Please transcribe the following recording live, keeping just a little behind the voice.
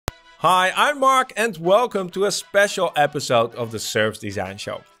Hi, I'm Mark and welcome to a special episode of the Service Design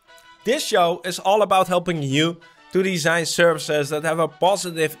Show. This show is all about helping you to design services that have a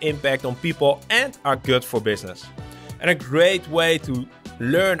positive impact on people and are good for business. And a great way to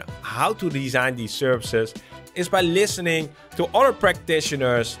learn how to design these services is by listening to other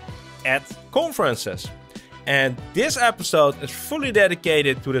practitioners at conferences. And this episode is fully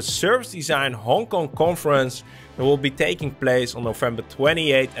dedicated to the Service Design Hong Kong conference that will be taking place on November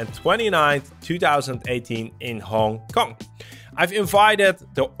 28th and 29th, 2018 in Hong Kong. I've invited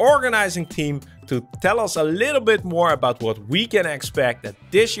the organizing team to tell us a little bit more about what we can expect at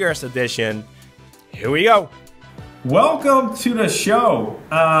this year's edition. Here we go. Welcome to the show,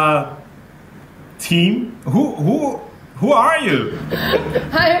 team. Who are you?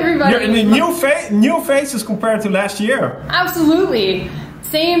 Hi, everybody. You're in the new faces compared to last year. Absolutely.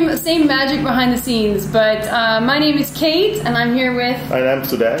 Same magic behind the scenes, but my name is Kate, and I'm here with... And I'm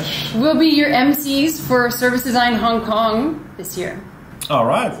Sudesh. We'll be your MCs for Service Design Hong Kong this year. All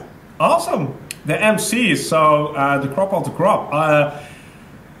right. Awesome. The MCs, so the crop of the crop.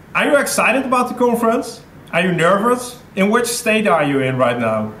 Are you excited about the conference? Are you nervous? In which state are you in right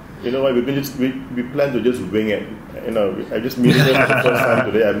now? You know what, we plan to just wing it. You know, I just meeting her for the first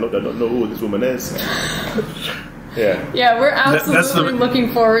time today. I don't know who this woman is. Yeah, we're absolutely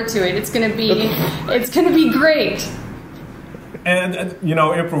looking forward to it. It's gonna be great. And you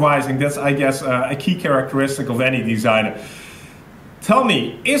know, improvising, that's I guess a key characteristic of any designer. Tell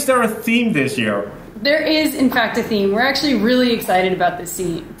me, is there a theme this year? There is, in fact, a theme. We're actually really excited about this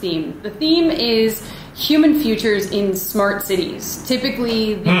theme. The theme is human futures in smart cities.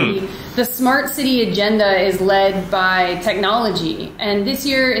 Typically, the smart city agenda is led by technology. And this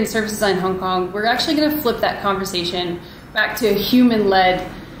year in Service Design Hong Kong, we're actually going to flip that conversation back to a human-led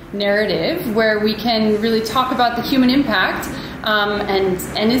narrative where we can really talk about the human impact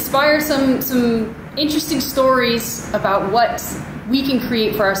and inspire some interesting stories about what we can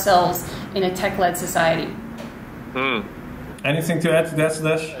create for ourselves in a tech-led society. Anything to add to that,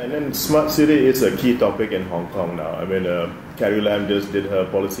 Sudesh? And then smart city is a key topic in Hong Kong now. I mean, Carrie Lam just did her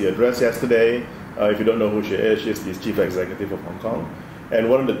policy address yesterday. If you don't know who she is, she's the chief executive of Hong Kong. And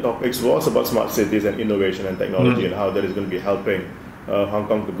one of the topics was about smart cities and innovation and technology and how that is going to be helping Hong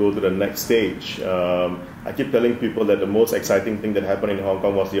Kong to go to the next stage. I keep telling people that the most exciting thing that happened in Hong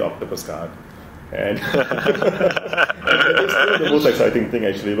Kong was the octopus card. And it's still the most exciting thing,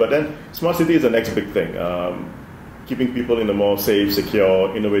 actually. But then smart city is the next big thing. Keeping people in a more safe,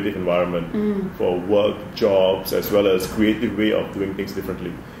 secure, innovative environment for work, jobs, as well as creative way of doing things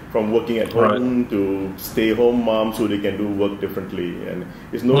differently. From working at home to stay-home moms so they can do work differently. And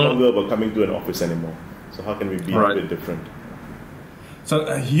it's no longer about coming to an office anymore. So how can we be a bit different?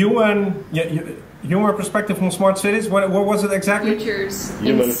 So human perspective on smart cities, what was it exactly? Futures.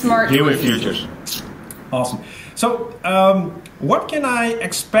 Human futures. Awesome. So what can I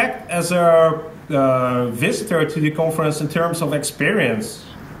expect as a visitor to the conference in terms of experience?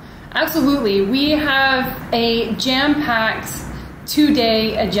 Absolutely. We have a jam-packed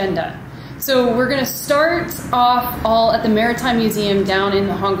 2-day agenda. So we're going to start off all at the Maritime Museum down in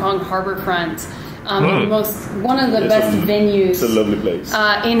the Hong Kong Harbourfront. One of the best venues. It's a lovely place.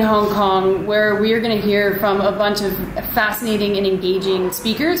 In Hong Kong, where we are going to hear from a bunch of fascinating and engaging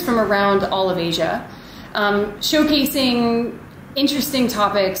speakers from around all of Asia, showcasing interesting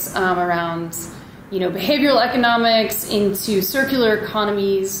topics around, behavioral economics into circular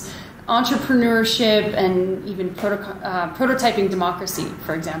economies, entrepreneurship, and even prototyping democracy,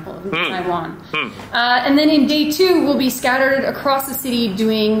 for example, in Taiwan. And then in day 2, we'll be scattered across the city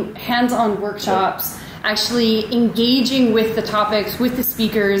doing hands-on workshops, actually engaging with the topics, with the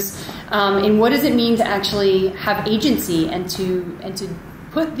speakers, in what does it mean to actually have agency and to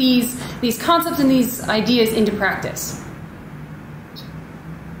put these concepts and these ideas into practice.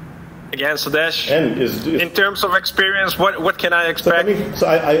 Again, Sudesh, and in terms of experience, what can I expect?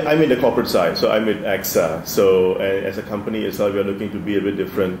 I'm in the corporate side, so I'm with AXA. So as a company itself, we are looking to be a bit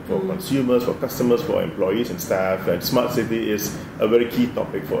different for consumers, for customers, for employees and staff. And smart city is a very key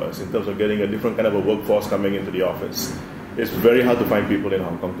topic for us in terms of getting a different kind of a workforce coming into the office. It's very hard to find people in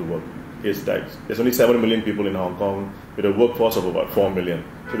Hong Kong to work. It's like there's only 7 million people in Hong Kong with a workforce of about 4 million.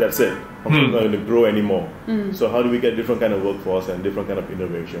 So that's it. Hong Kong is not going to grow anymore. So how do we get different kind of workforce and different kind of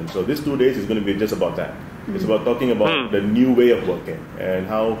innovation? So this 2 days is going to be just about that. It's about talking about the new way of working and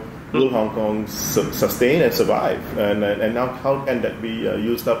how will Hong Kong sustain and survive, and how can that be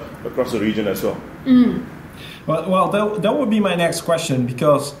used up across the region as well. Well, that would be my next question,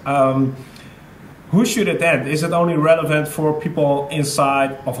 because who should attend? Is it only relevant for people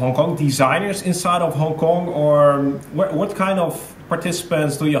inside of Hong Kong, designers inside of Hong Kong, or what kind of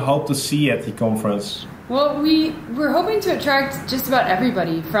participants do you hope to see at the conference? Well, we're hoping to attract just about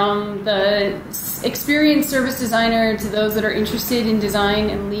everybody, from the experienced service designer to those that are interested in design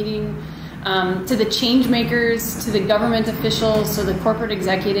and leading, to the change makers, to the government officials, to the corporate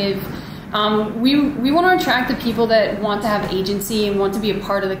executive. We want to attract the people that want to have agency and want to be a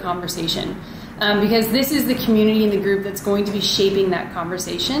part of the conversation. Because this is the community and the group that's going to be shaping that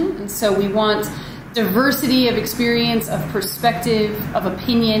conversation. And so we want diversity of experience, of perspective, of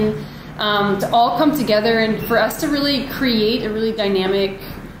opinion, to all come together and for us to really create a really dynamic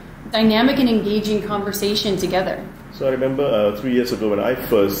and engaging conversation together. So I remember 3 years ago when I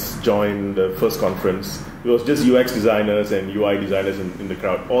first joined the first conference, it was just UX designers and UI designers in the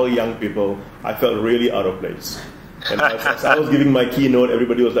crowd, all young people. I felt really out of place. And as I was giving my keynote,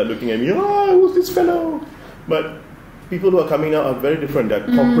 everybody was like looking at me, oh, who's this fellow? But people who are coming out are very different. There are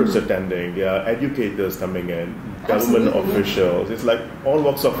corporates attending, there are educators coming in, government officials. It's like all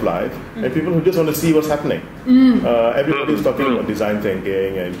walks of life, and people who just want to see what's happening. Everybody is talking about design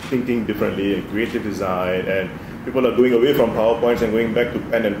thinking and thinking differently and creative design, and people are going away from PowerPoints and going back to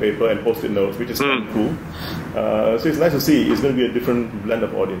pen and paper and post-it notes, which is kind of cool. So it's nice to see. It's going to be a different blend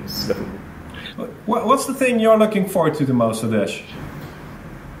of audience, definitely. What's the thing you're looking forward to the most, Adesh?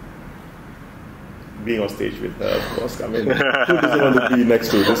 Being on stage with her, of course. I mean, who doesn't want to be next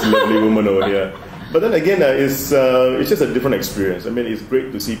to this lovely woman over here? But then again, it's just a different experience. I mean, it's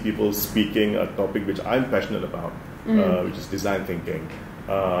great to see people speaking a topic which I'm passionate about, which is design thinking,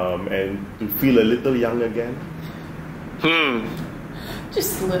 and to feel a little young again.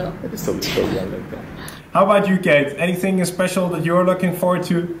 Just a little. Just a little young again. How about you, Kate? Anything special that you're looking forward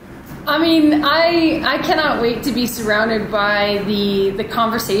to? I mean, I cannot wait to be surrounded by the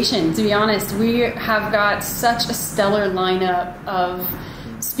conversation, to be honest. We have got such a stellar lineup of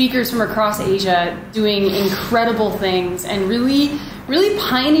speakers from across Asia doing incredible things and really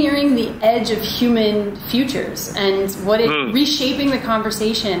pioneering the edge of human futures and reshaping the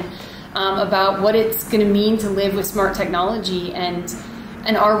conversation about what it's going to mean to live with smart technology and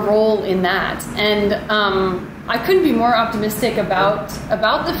our role in that. And I couldn't be more optimistic about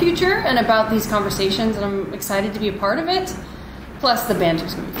the future and about these conversations, and I'm excited to be a part of it. Plus, the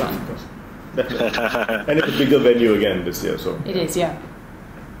banter's going to be fun. And it's a bigger venue again this year, so it is, yeah.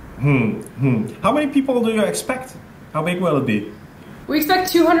 How many people do you expect? How big will it be? We expect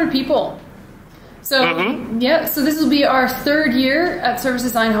 200 people. So yeah, so this will be our third year at Service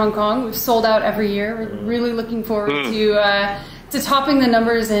Design Hong Kong. We've sold out every year. We're really looking forward to topping the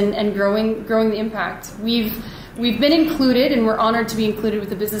numbers and growing the impact. We've been included, and we're honored to be included with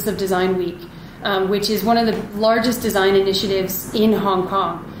the Business of Design Week, which is one of the largest design initiatives in Hong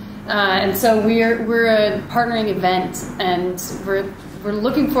Kong. And so we're a partnering event, and we're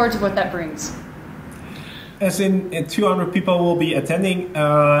looking forward to what that brings. As in 200 people will be attending,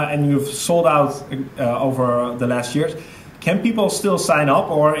 and you've sold out over the last years. Can people still sign up,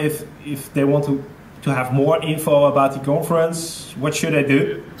 or if they want to have more info about the conference, what should I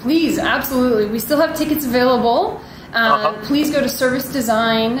do? Please, absolutely. We still have tickets available. Please go to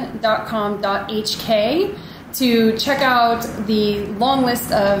servicedesign.com.hk to check out the long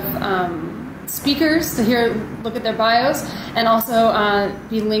list of speakers to look at their bios, and also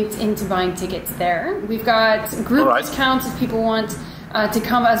be linked into buying tickets there. We've got group discounts if people want to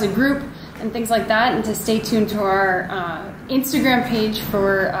come as a group and things like that, and to stay tuned to our Instagram page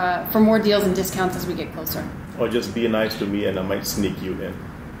for more deals and discounts as we get closer. Or just be nice to me and I might sneak you in.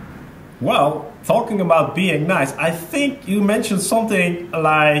 Well, talking about being nice, I think you mentioned something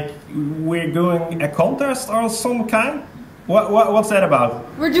like we're doing a contest or some kind. What's that about?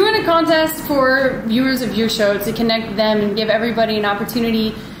 We're doing a contest for viewers of your show to connect them and give everybody an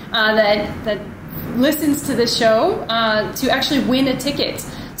opportunity that listens to this show to actually win a ticket.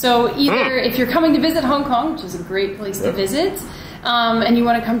 So either if you're coming to visit Hong Kong, which is a great place to visit, and you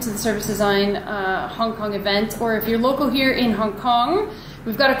want to come to the Service Design Hong Kong event, or if you're local here in Hong Kong,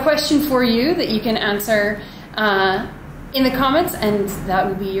 we've got a question for you that you can answer in the comments, and that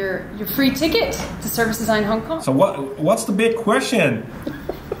will be your free ticket to Service Design Hong Kong. So what's the big question?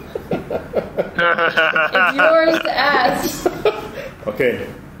 It's yours to ask. Okay.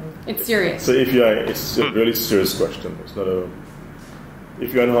 It's serious. So it's a really serious question. It's not a.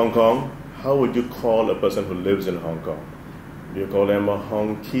 If you're in Hong Kong, how would you call a person who lives in Hong Kong? Do you call them a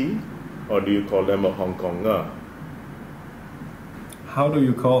Hongkie, or do you call them a Hong Konger? How do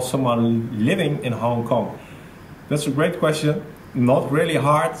you call someone living in Hong Kong? That's a great question. Not really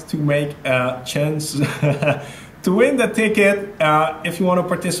hard to make a chance To win the ticket, if you want to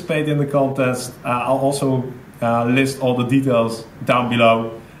participate in the contest, I'll also list all the details down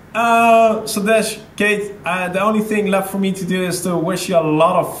below. Sudesh, Kate, the only thing left for me to do is to wish you a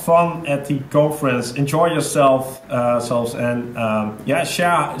lot of fun at the conference. Enjoy yourselves and yeah,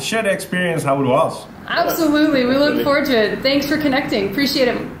 share the experience how it was. Absolutely, we look forward to it. Thanks for connecting. Appreciate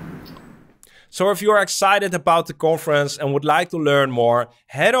it. So if you're excited about the conference and would like to learn more,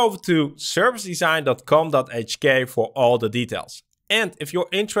 head over to servicedesign.com.hk for all the details. And if you're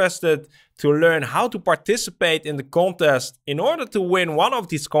interested to learn how to participate in the contest in order to win one of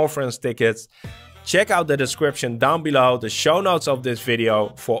these conference tickets, check out the description down below, the show notes of this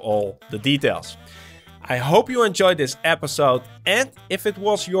video for all the details. I hope you enjoyed this episode, and if it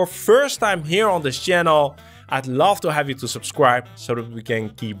was your first time here on this channel, I'd love to have you to subscribe so that we can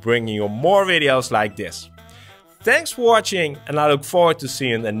keep bringing you more videos like this. Thanks for watching, and I look forward to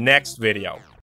seeing you in the next video.